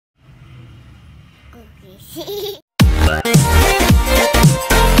Guys,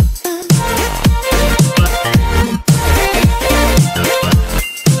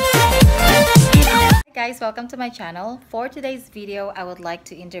 welcome to my channel. For today's video, I would like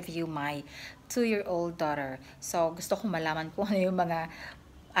to interview my 2-year-old daughter. So, gusto kong malaman kung ano yung mga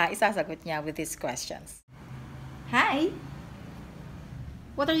isasagot niya with these questions. Hi!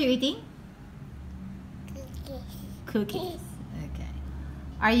 What are you eating? Cookies. Okay.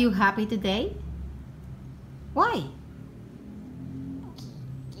 Are you happy today? Why?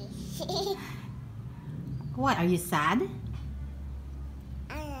 What? Are you sad?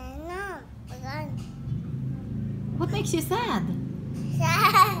 What makes you sad?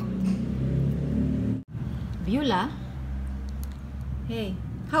 Beulah? Hey,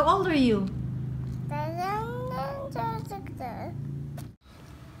 how old are you?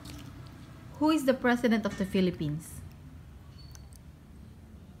 Who is the president of the Philippines?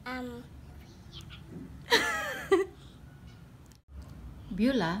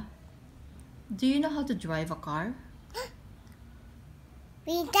 Beulah, do you know how to drive a car?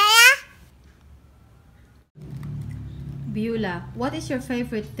 Beulah, what is your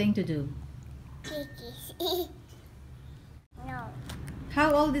favorite thing to do? No.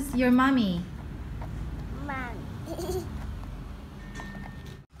 How old is your mommy? Mom.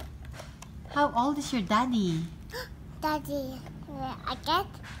 How old is your daddy? Daddy. I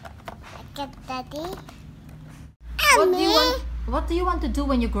get daddy. What do you want to do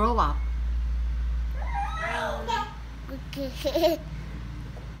when you grow up? Okay.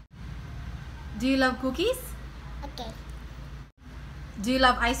 Do you love cookies? Okay. Do you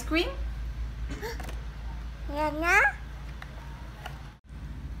love ice cream? Nana?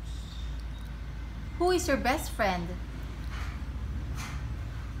 Who is your best friend?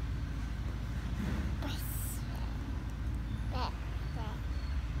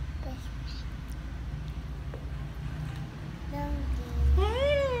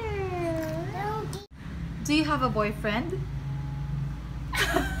 Do you have a boyfriend?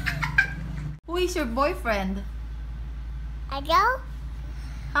 Who is your boyfriend? I go?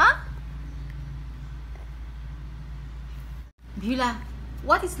 Huh? Beulah,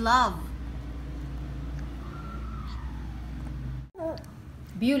 what is love?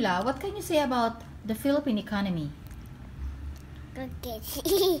 Beulah, what can you say about the Philippine economy?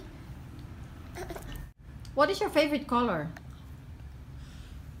 Cookies. What is your favorite color?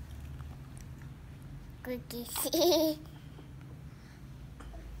 Cookies.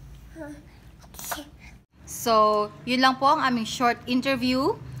 So, yun lang po ang aming short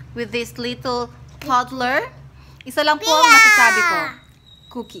interview with this little toddler. Isa lang po ang masasabi ko.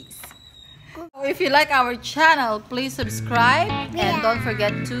 Cookies. So, if you like our channel, please subscribe and don't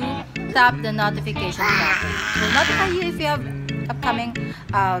forget to tap the notification button. It will notify you if you have upcoming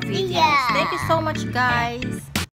videos. Thank you so much, guys.